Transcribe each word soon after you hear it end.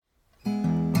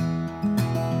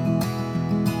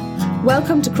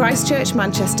Welcome to Christ Church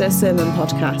Manchester Sermon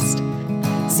Podcast.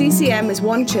 CCM is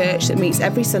one church that meets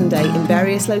every Sunday in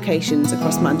various locations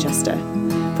across Manchester.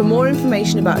 For more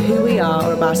information about who we are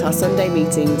or about our Sunday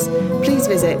meetings, please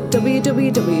visit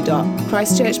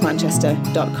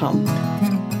www.christchurchmanchester.com.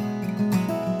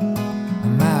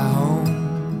 My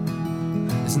home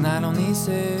is not on this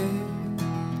earth,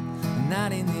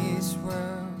 not in this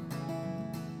world.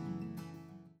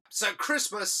 So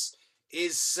Christmas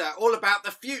is all about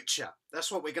the future. That's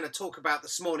what we're going to talk about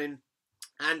this morning.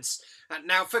 And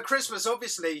now for Christmas,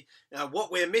 obviously,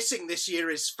 what we're missing this year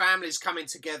is families coming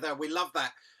together. We love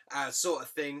that sort of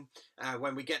thing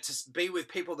when we get to be with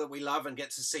people that we love and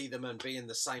get to see them and be in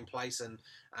the same place. And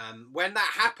when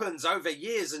that happens over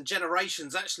years and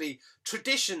generations, actually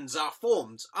traditions are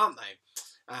formed, aren't they?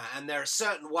 And there are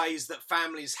certain ways that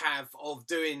families have of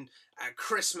doing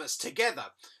Christmas together.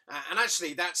 And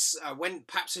actually, that's when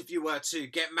perhaps if you were to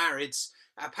get married,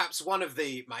 perhaps one of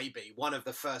the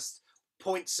first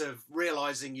points of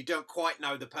realising you don't quite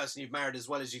know the person you've married as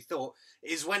well as you thought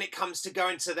is when it comes to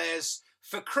going to theirs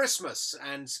for Christmas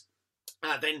and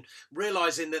then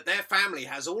realising that their family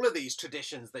has all of these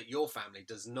traditions that your family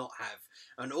does not have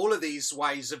and all of these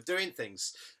ways of doing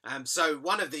things. So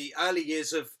one of the early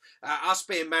years of us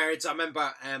being married, I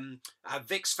remember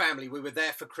Vic's family, we were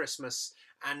there for Christmas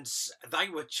and they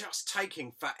were just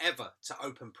taking forever to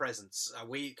open presents.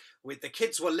 The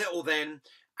kids were little then,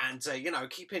 and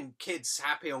keeping kids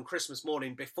happy on Christmas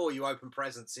morning before you open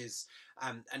presents is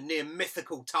a near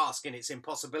mythical task in its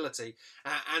impossibility.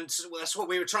 And that's what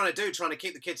we were trying to do, trying to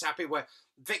keep the kids happy, where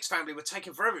Vic's family were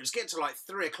taking forever. It was getting to like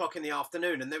 3 o'clock in the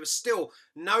afternoon, and there was still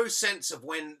no sense of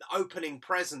when opening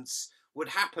presents would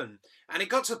happen. And it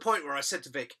got to the point where I said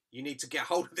to Vic, you need to get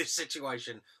hold of this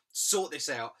situation, sort this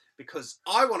out, because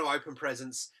I want to open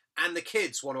presents and the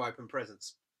kids want to open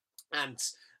presents. And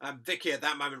Vicky at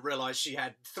that moment realised she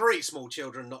had 3 small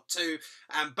children, not 2,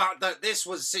 but that this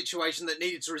was a situation that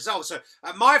needed to resolve. So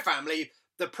at my family,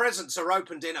 the presents are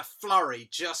opened in a flurry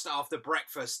just after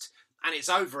breakfast, and it's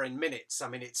over in minutes. I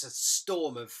mean, it's a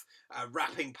storm of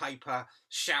wrapping paper,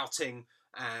 shouting,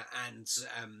 and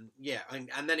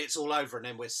then it's all over, and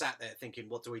then we're sat there thinking,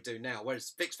 what do we do now?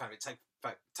 Whereas Vic's family takes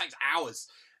hours.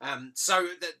 So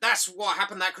that's what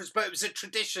happened that Christmas, but it was a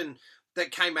tradition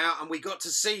that came out, and we got to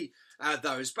see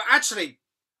those. But actually,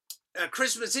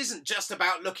 Christmas isn't just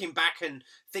about looking back and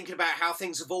thinking about how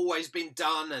things have always been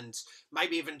done and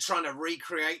maybe even trying to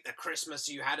recreate the Christmas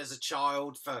you had as a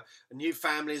child for new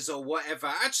families or whatever.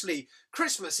 Actually,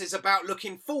 Christmas is about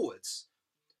looking forwards.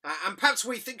 And perhaps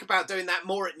we think about doing that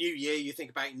more at New Year. You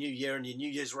think about New Year and your New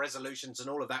Year's resolutions and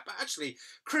all of that. But actually,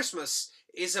 Christmas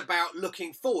is about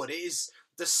looking forward. It is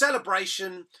the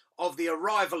celebration of the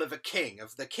arrival of a king,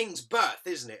 of the king's birth,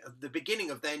 isn't it? Of the beginning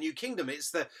of their new kingdom.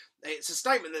 It's a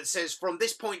statement that says from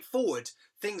this point forward,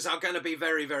 things are going to be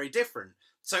very, very different.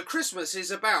 So Christmas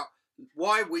is about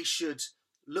why we should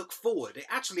look forward. It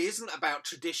actually isn't about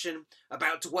tradition,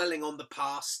 about dwelling on the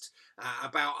past,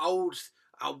 about old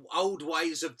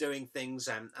ways of doing things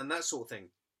and that sort of thing.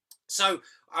 So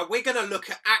we're going to look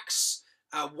at Acts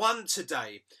 1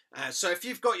 today. So if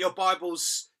you've got your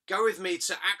Bibles, go with me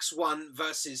to Acts 1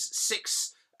 verses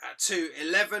 6 to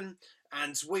 11,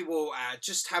 and we will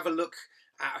just have a look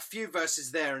at a few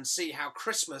verses there and see how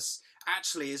Christmas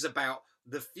actually is about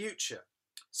the future.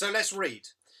 So let's read.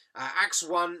 Acts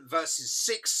 1 verses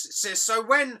 6 says, so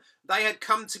when they had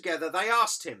come together, they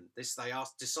asked him,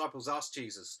 disciples asked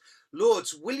Jesus, Lord,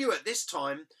 will you at this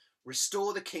time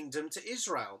restore the kingdom to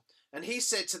Israel? And he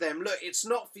said to them, look, it's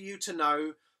not for you to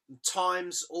know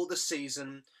times or the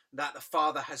season that the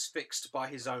Father has fixed by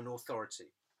his own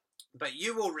authority. But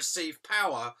you will receive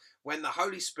power when the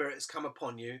Holy Spirit has come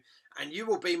upon you, and you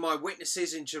will be my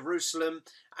witnesses in Jerusalem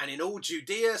and in all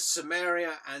Judea,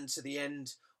 Samaria, and to the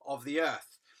end of the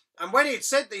earth. And when he had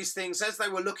said these things, as they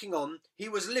were looking on, he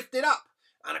was lifted up,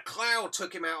 and a cloud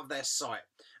took him out of their sight.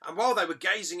 And while they were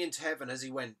gazing into heaven as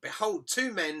he went, behold,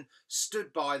 2 men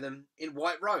stood by them in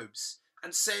white robes,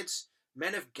 and said,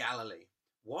 Men of Galilee,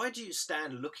 why do you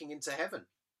stand looking into heaven?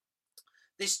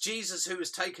 This Jesus who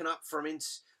was taken up from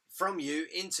you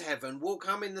into heaven will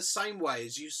come in the same way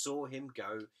as you saw him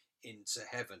go into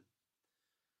heaven.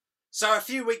 So a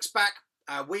few weeks back,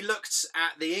 we looked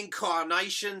at the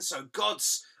incarnation, so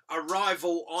God's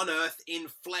arrival on earth in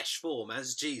flesh form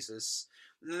as Jesus.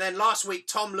 And then last week,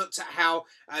 Tom looked at how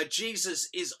Jesus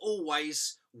is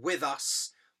always with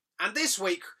us. And this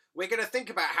week, we're going to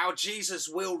think about how Jesus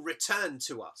will return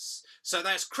to us. So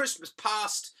that's Christmas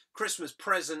past, Christmas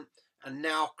present, and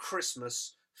now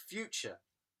Christmas future.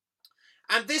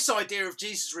 And this idea of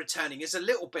Jesus returning is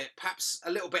perhaps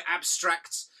a little bit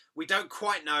abstract. We don't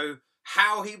quite know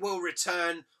how he will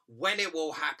return, when it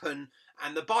will happen.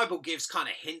 And the Bible gives kind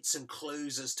of hints and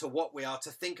clues as to what we are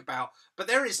to think about. But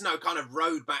there is no kind of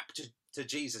roadmap to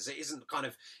Jesus. It isn't kind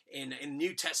of in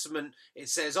New Testament. It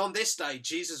says on this day,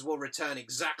 Jesus will return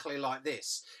exactly like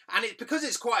this. And because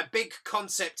it's quite a big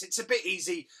concept, it's a bit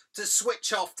easy to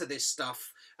switch off to this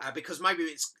stuff because maybe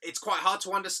it's quite hard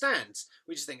to understand.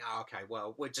 We just think, oh, okay,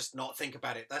 well, we'll just not think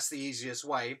about it. That's the easiest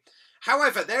way.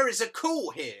 However, there is a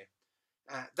call here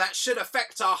that should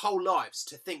affect our whole lives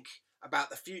to think about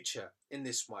the future in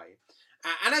this way.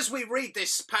 And as we read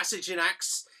this passage in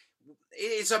Acts,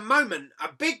 it is a moment,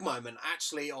 a big moment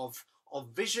actually, of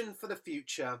vision for the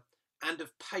future and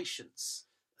of patience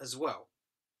as well.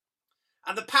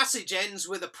 And the passage ends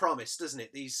with a promise, doesn't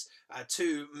it? These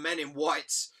two men in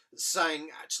white saying,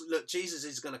 actually, look, Jesus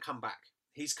is going to come back.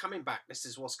 He's coming back. This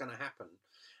is what's going to happen.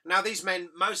 Now, these men,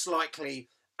 most likely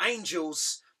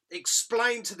angels,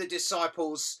 explain to the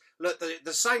disciples, look,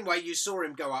 the same way you saw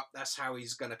him go up, that's how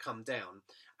he's going to come down.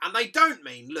 And they don't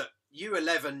mean, look, you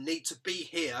 11 need to be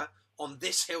here on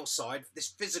this hillside, this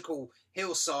physical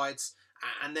hillside,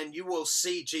 and then you will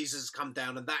see Jesus come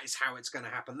down, and that is how it's going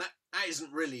to happen. That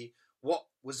isn't really what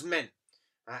was meant.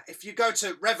 If you go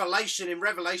to Revelation, in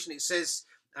Revelation it says,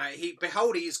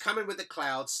 behold, he is coming with the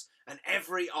clouds, and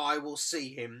every eye will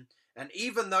see him, and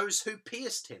even those who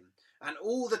pierced him, and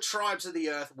all the tribes of the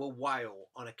earth will wail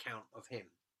on account of him.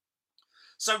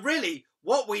 So really,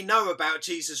 what we know about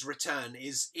Jesus' return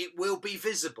is it will be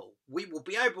visible. We will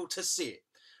be able to see it.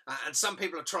 And some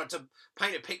people are trying to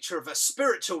paint a picture of a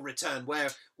spiritual return where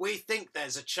we think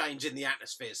there's a change in the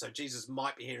atmosphere. So Jesus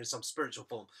might be here in some spiritual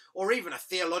form, or even a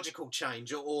theological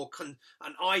change, or an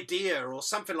idea or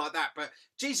something like that. But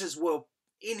Jesus will,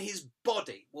 in his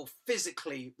body, will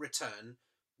physically return.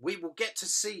 We will get to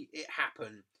see it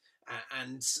happen.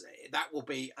 And that will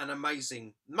be an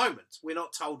amazing moment. We're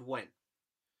not told when.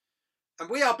 And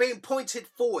we are being pointed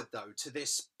forward, though, to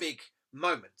this big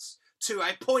moment, to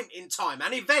a point in time,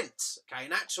 an event, okay,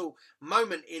 an actual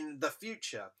moment in the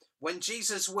future when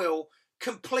Jesus will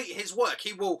complete his work.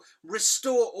 He will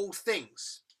restore all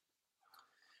things.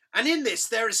 And in this,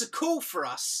 there is a call for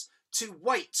us to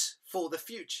wait for the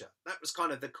future. That was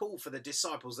kind of the call for the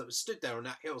disciples that were stood there on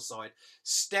that hillside,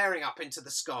 staring up into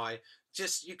the sky.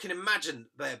 Just, you can imagine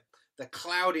the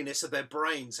cloudiness of their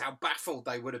brains, how baffled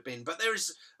they would have been. But there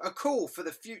is a call for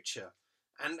the future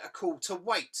and a call to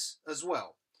wait as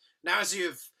well. Now, as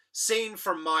you've seen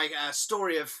from my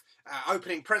story of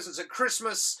opening presents at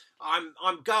Christmas,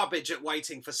 I'm garbage at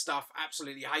waiting for stuff.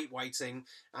 Absolutely hate waiting.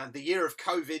 And the year of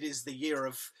COVID is the year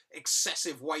of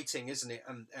excessive waiting, isn't it?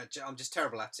 I'm just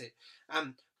terrible at it.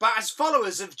 But as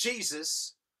followers of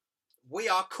Jesus, we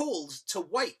are called to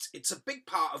wait. It's a big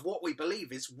part of what we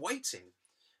believe is waiting.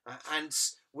 And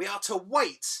we are to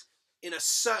wait in a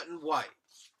certain way.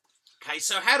 Okay,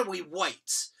 so how do we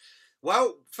wait?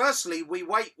 Well, firstly, we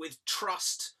wait with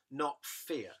trust, not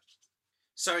fear.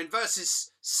 So in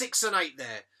verses 6 and 8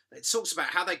 there, it talks about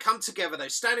how they come together, they're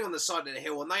standing on the side of the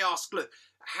hill, and they ask, look,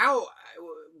 how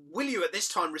will you at this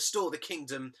time restore the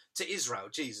kingdom to Israel,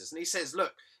 Jesus? And he says,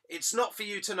 look, it's not for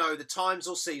you to know the times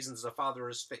or seasons the Father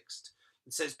has fixed.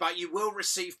 It says, but you will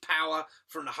receive power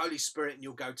from the Holy Spirit, and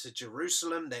you'll go to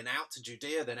Jerusalem, then out to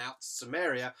Judea, then out to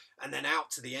Samaria, and then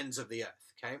out to the ends of the earth.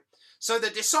 Okay, so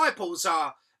the disciples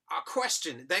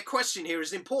their question here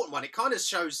is an important one. It kind of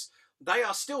shows they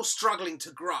are still struggling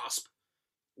to grasp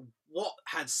what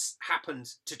has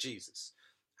happened to Jesus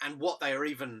and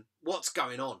what's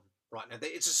going on right now.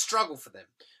 It's a struggle for them.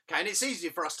 Okay, and it's easy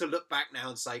for us to look back now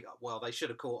and say, well, they should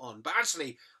have caught on. But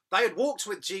actually, they had walked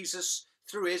with Jesus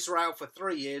through Israel for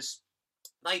 3 years.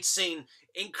 They'd seen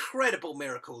incredible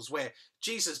miracles where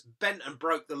Jesus bent and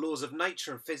broke the laws of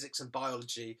nature and physics and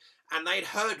biology. And they'd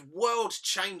heard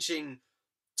world-changing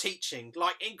teaching,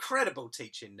 like incredible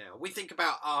teaching now. We think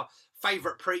about our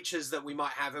favourite preachers that we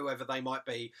might have, whoever they might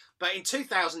be. But in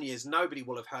 2,000 years, nobody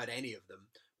will have heard any of them.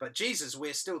 But Jesus,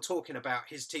 we're still talking about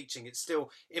his teaching. It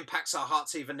still impacts our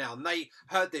hearts even now. And they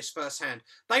heard this firsthand.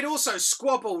 They'd also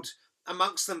squabbled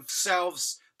amongst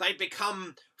themselves. They'd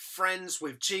become friends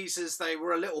with Jesus. They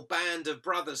were a little band of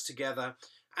brothers together.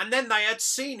 And then they had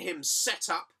seen him set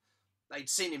up. They'd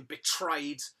seen him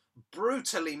betrayed,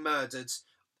 brutally murdered,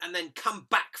 and then come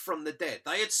back from the dead.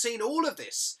 They had seen all of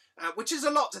this, which is a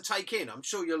lot to take in. I'm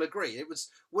sure you'll agree. It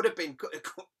would have been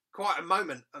quite a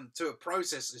moment to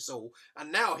process this all.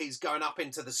 And now he's going up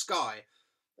into the sky.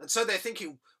 And so they're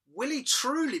thinking, will he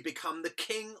truly become the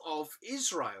king of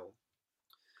Israel?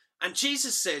 And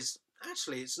Jesus says,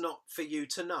 actually, it's not for you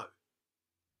to know.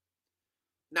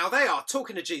 Now, they are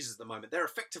talking to Jesus at the moment. They're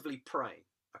effectively praying.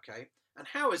 Okay? And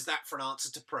how is that for an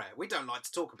answer to prayer? We don't like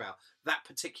to talk about that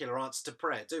particular answer to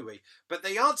prayer, do we? But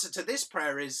the answer to this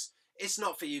prayer is, it's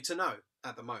not for you to know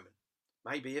at the moment.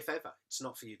 Maybe, if ever, it's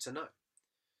not for you to know.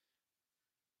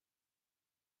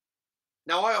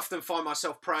 Now, I often find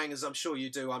myself praying, as I'm sure you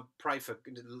do. I pray for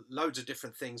loads of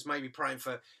different things, maybe praying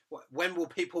for when will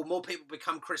more people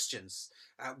become Christians?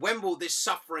 When will this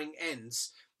suffering end?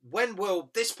 When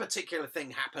will this particular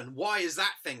thing happen? Why is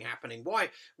that thing happening?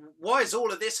 Why is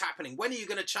all of this happening? When are you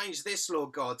going to change this,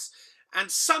 Lord God? And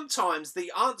sometimes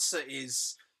the answer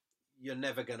is, you're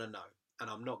never going to know. And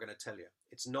I'm not going to tell you.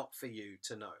 It's not for you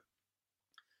to know.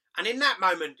 And in that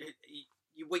moment,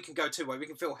 we can go two ways. We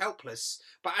can feel helpless,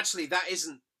 but actually that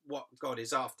isn't what God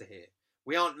is after here.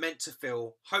 We aren't meant to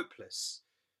feel hopeless.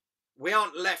 We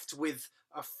aren't left with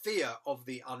a fear of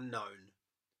the unknown.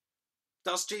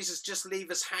 Does Jesus just leave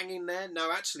us hanging there?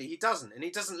 No, actually he doesn't. And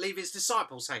he doesn't leave his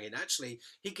disciples hanging. Actually,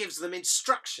 he gives them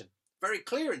instruction, very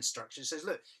clear instruction. He says,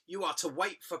 look, you are to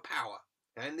wait for power.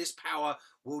 And this power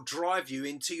will drive you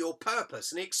into your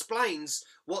purpose. And he explains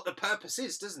what the purpose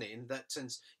is, doesn't he? In that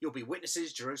sense, you'll be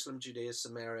witnesses, Jerusalem, Judea,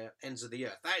 Samaria, ends of the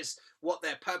earth. That is what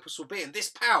their purpose will be. And this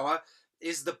power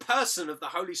is the person of the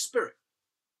Holy Spirit.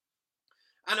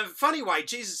 And in a funny way,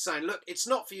 Jesus is saying, look, it's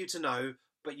not for you to know,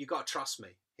 but you've got to trust me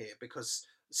here, because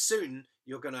soon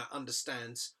you're going to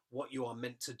understand what you are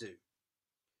meant to do.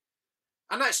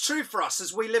 And that's true for us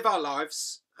as we live our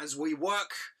lives, as we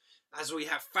work, as we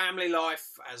have family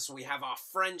life, as we have our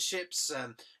friendships,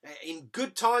 in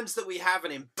good times that we have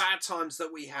and in bad times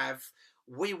that we have,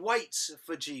 we wait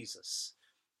for Jesus.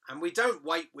 And we don't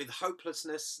wait with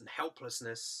hopelessness and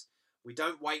helplessness. We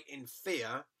don't wait in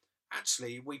fear.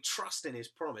 Actually, we trust in his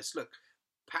promise. Look,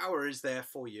 power is there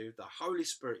for you. The Holy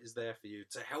Spirit is there for you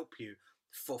to help you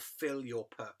fulfill your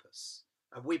purpose.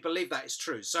 And we believe that is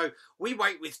true. So we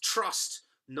wait with trust,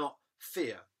 not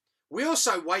fear. We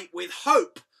also wait with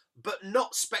hope, but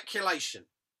not speculation.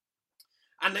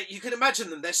 And that you can imagine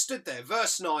them, they're stood there.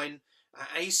 Verse 9,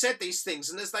 he said these things,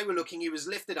 and as they were looking, he was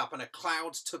lifted up, and a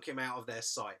cloud took him out of their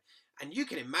sight. And you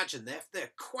can imagine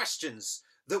their questions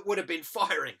that would have been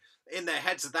firing in their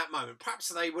heads at that moment. Perhaps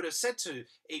they would have said to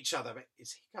each other,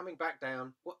 is he coming back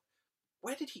down? What?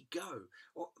 Where did he go?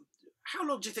 Or, how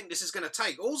long do you think this is going to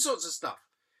take? All sorts of stuff.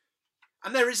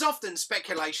 And there is often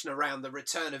speculation around the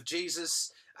return of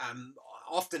Jesus.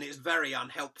 Often it's very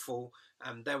unhelpful.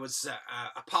 There was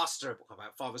a pastor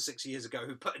about 5 or 6 years ago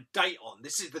who put a date on.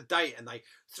 This is the date, and they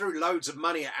threw loads of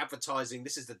money at advertising.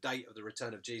 This is the date of the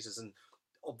return of Jesus, and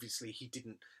obviously he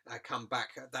didn't come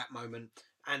back at that moment.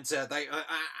 And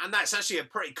and that's actually a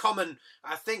pretty common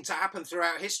thing to happen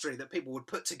throughout history, that people would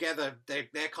put together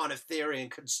their kind of theory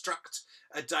and construct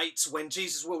a date when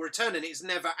Jesus will return, and it's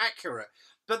never accurate.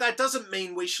 But that doesn't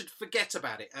mean we should forget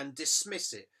about it and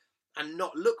dismiss it and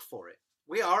not look for it.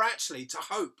 We are actually to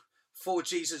hope for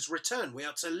Jesus' return. We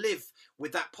are to live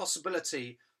with that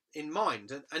possibility in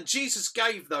mind. And Jesus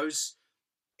gave those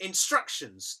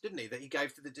instructions, didn't he, that he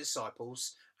gave to the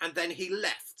disciples, and then he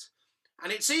left.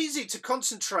 And it's easy to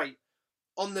concentrate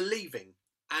on the leaving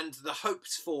and the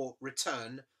hoped for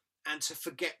return and to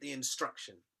forget the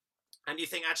instruction. And you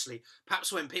think, actually,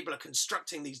 perhaps when people are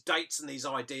constructing these dates and these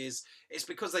ideas, it's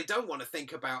because they don't want to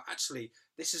think about, actually,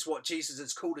 this is what Jesus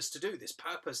has called us to do, this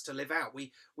purpose to live out.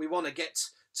 We want to get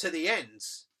to the end.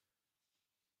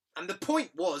 And the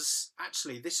point was,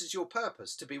 actually, this is your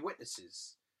purpose, to be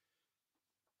witnesses.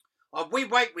 We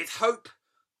wait with hope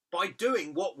by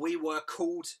doing what we were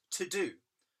called to do,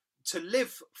 to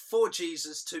live for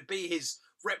Jesus, to be his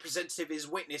representative, his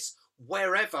witness,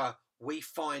 wherever we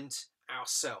find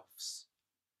ourselves.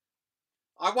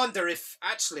 I wonder if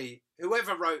actually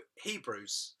whoever wrote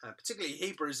Hebrews, particularly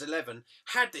Hebrews 11,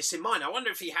 had this in mind. I wonder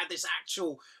if he had this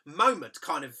actual moment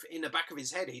kind of in the back of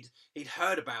his head. He'd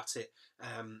heard about it,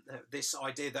 this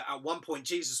idea that at one point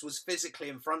Jesus was physically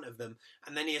in front of them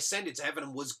and then he ascended to heaven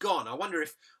and was gone. I wonder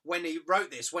if when he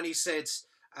wrote this, when he said,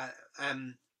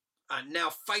 now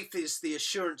faith is the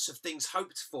assurance of things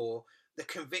hoped for, the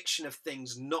conviction of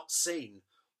things not seen.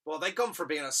 Well, they'd gone from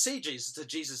being able to see Jesus to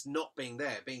Jesus not being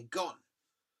there, being gone.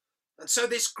 And so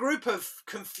this group of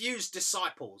confused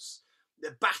disciples,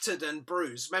 they're battered and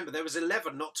bruised. Remember, there was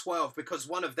 11, not 12, because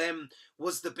one of them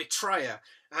was the betrayer.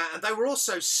 And they were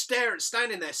also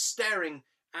standing there staring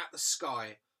at the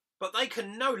sky. But they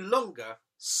can no longer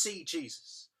see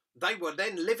Jesus. They were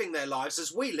then living their lives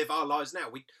as we live our lives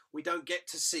now. We don't get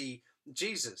to see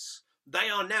Jesus. They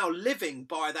are now living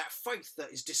by that faith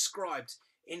that is described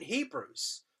in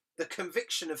Hebrews, the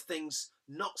conviction of things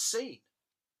not seen.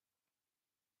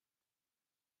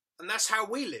 And that's how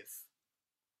we live.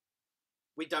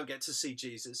 We don't get to see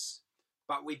Jesus,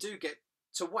 but we do get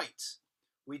to wait.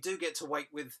 We do get to wait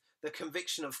with the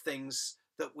conviction of things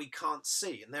that we can't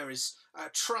see, and there is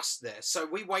trust there. So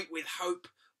we wait with hope,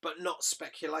 but not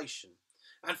speculation.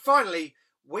 And finally,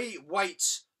 we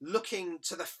wait looking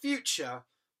to the future,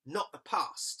 not the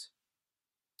past.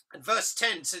 And verse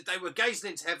 10 said they were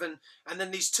gazing into heaven, and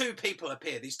then these two people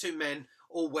appear, these two men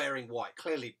all wearing white.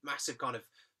 Clearly, massive kind of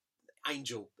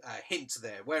angel hint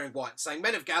there, wearing white, saying,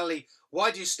 "Men of Galilee, why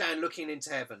do you stand looking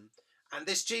into heaven? And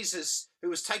this Jesus who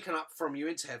was taken up from you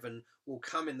into heaven will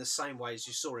come in the same way as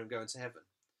you saw him go into heaven."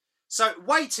 So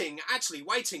waiting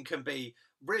can be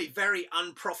really very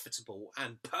unprofitable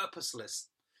and purposeless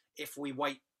if we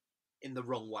wait in the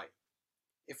wrong way.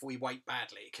 If we wait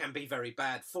badly, it can be very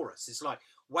bad for us. It's like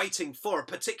waiting for a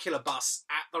particular bus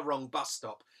at the wrong bus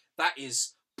stop. That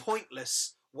is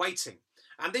pointless waiting.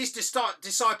 And these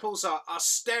disciples are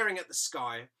staring at the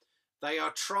sky. They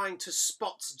are trying to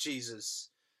spot Jesus.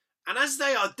 And as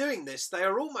they are doing this, they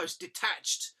are almost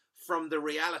detached from the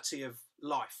reality of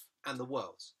life and the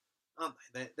world, aren't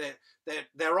they?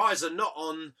 Their eyes are not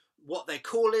on what their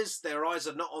call is. Their eyes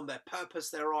are not on their purpose.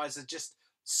 Their eyes are just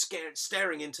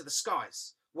staring into the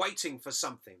skies, waiting for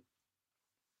something.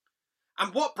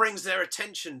 And what brings their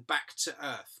attention back to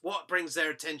earth? What brings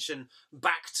their attention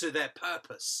back to their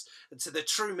purpose and to the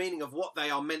true meaning of what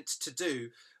they are meant to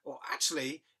do? Well,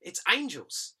 actually, it's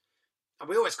angels. And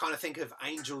we always kind of think of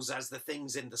angels as the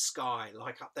things in the sky,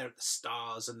 like up there at the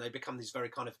stars, and they become these very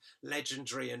kind of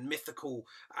legendary and mythical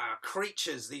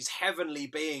creatures, these heavenly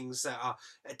beings that are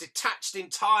detached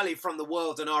entirely from the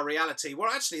world and our reality.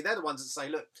 Well, actually, they're the ones that say,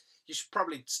 look, you should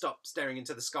probably stop staring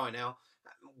into the sky now.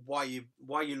 Why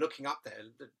are you looking up there?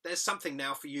 There's something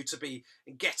now for you to be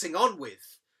getting on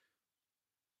with.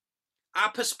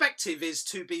 Our perspective is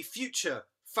to be future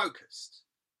focused.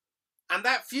 And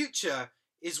that future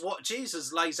is what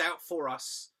Jesus lays out for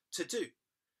us to do.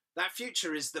 That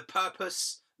future is the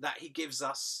purpose that he gives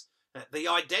us, the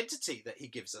identity that he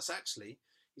gives us, actually.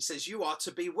 He says, you are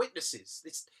to be witnesses.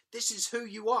 This is who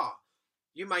you are.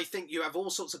 You may think you have all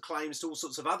sorts of claims to all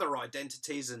sorts of other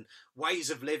identities and ways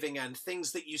of living and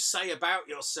things that you say about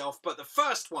yourself, but the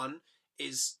first one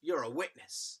is you're a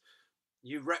witness.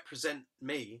 You represent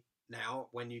me now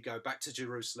when you go back to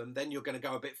Jerusalem. Then you're going to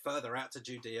go a bit further out to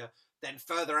Judea, then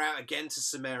further out again to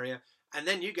Samaria, and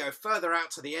then you go further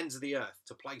out to the ends of the earth,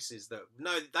 to places that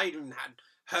they even hadn't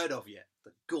heard of yet,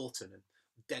 like Gorton and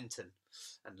Denton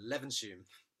and Levenshulme,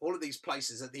 all of these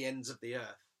places at the ends of the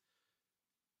earth.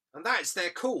 And that is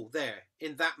their call there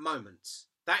in that moment.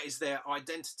 That is their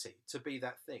identity, to be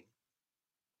that thing.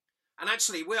 And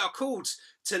actually, we are called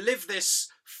to live this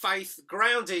faith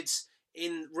grounded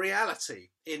in reality,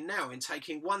 in now, in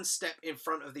taking one step in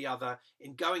front of the other,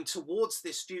 in going towards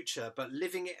this future, but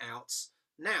living it out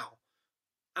now.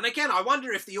 And again, I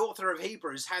wonder if the author of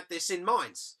Hebrews had this in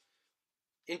mind.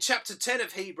 In chapter 10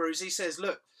 of Hebrews, he says,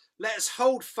 look, let us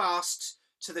hold fast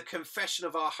to the confession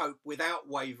of our hope without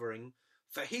wavering,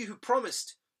 for he who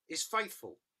promised is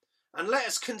faithful. And let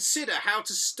us consider how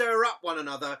to stir up one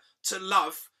another to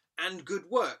love and good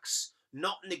works,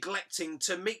 not neglecting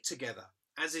to meet together,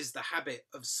 as is the habit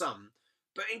of some,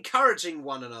 but encouraging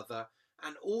one another,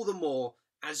 and all the more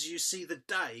as you see the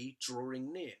day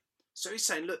drawing near. So he's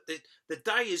saying, look, the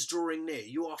day is drawing near.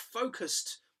 You are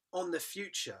focused on the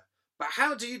future. But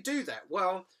how do you do that?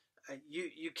 Well,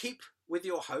 you keep with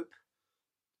your hope.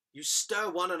 You stir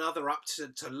one another up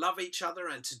to love each other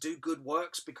and to do good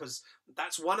works, because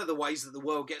that's one of the ways that the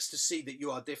world gets to see that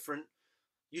you are different.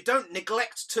 You don't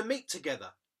neglect to meet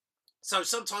together. So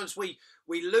sometimes we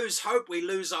lose hope, we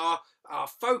lose our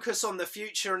focus on the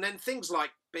future, and then things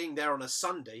like being there on a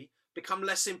Sunday become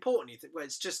less important. You think, well,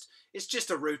 it's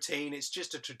just a routine, it's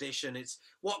just a tradition, it's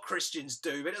what Christians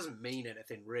do. It doesn't mean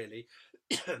anything really.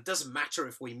 It doesn't matter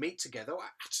if we meet together. Well,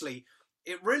 actually,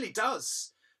 it really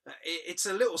does. It's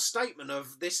a little statement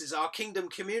of this is our kingdom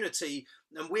community,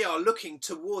 and we are looking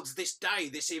towards this day,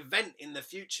 this event in the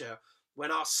future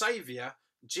when our Saviour,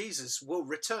 Jesus, will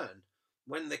return,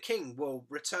 when the King will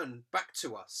return back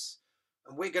to us.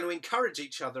 And we're going to encourage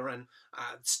each other and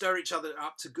stir each other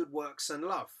up to good works and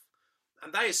love.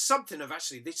 And that is something of,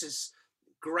 actually, this is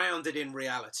grounded in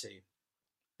reality.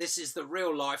 This is the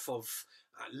real life of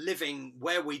living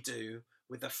where we do,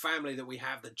 with the family that we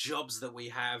have, the jobs that we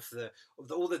have,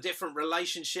 all the different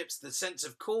relationships, the sense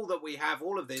of call that we have.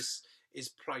 All of this is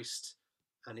placed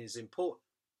and is important.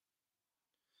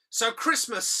 So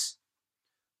Christmas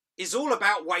is all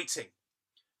about waiting.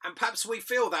 And perhaps we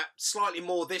feel that slightly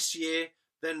more this year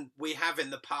than we have in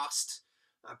the past.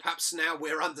 Perhaps now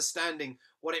we're understanding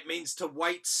what it means to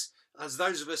wait, as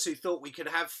those of us who thought we could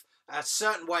have a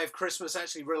certain way of Christmas,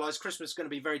 actually realise Christmas is going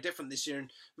to be very different this year.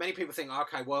 And many people think,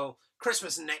 okay, well,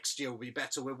 Christmas next year will be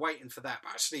better. We're waiting for that.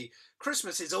 But actually,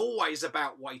 Christmas is always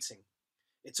about waiting.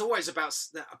 It's always about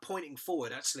pointing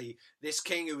forward. Actually, this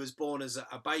king who was born as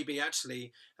a baby,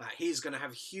 actually, he's going to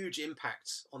have huge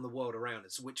impacts on the world around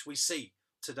us, which we see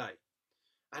today.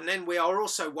 And then we are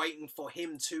also waiting for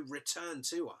him to return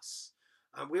to us.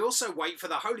 And we also wait for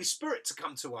the Holy Spirit to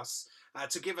come to us,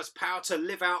 to give us power to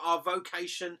live out our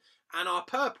vocation and our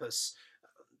purpose.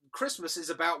 Christmas is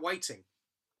about waiting.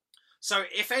 So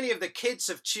if any of the kids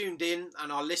have tuned in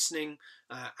and are listening,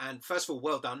 and first of all,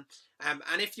 well done.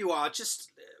 And if you are,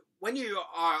 just when you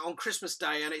are on Christmas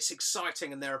Day and it's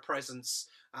exciting and there are presents,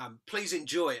 please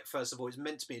enjoy it. First of all, it's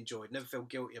meant to be enjoyed. Never feel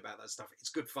guilty about that stuff. It's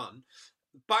good fun.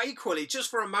 But equally, just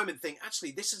for a moment, think,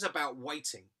 actually, this is about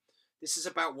waiting. This is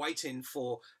about waiting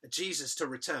for Jesus to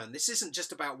return. This isn't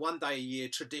just about one day a year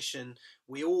tradition.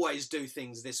 We always do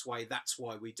things this way. That's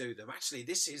why we do them. Actually,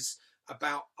 this is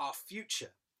about our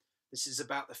future. This is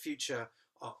about the future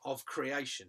of creation.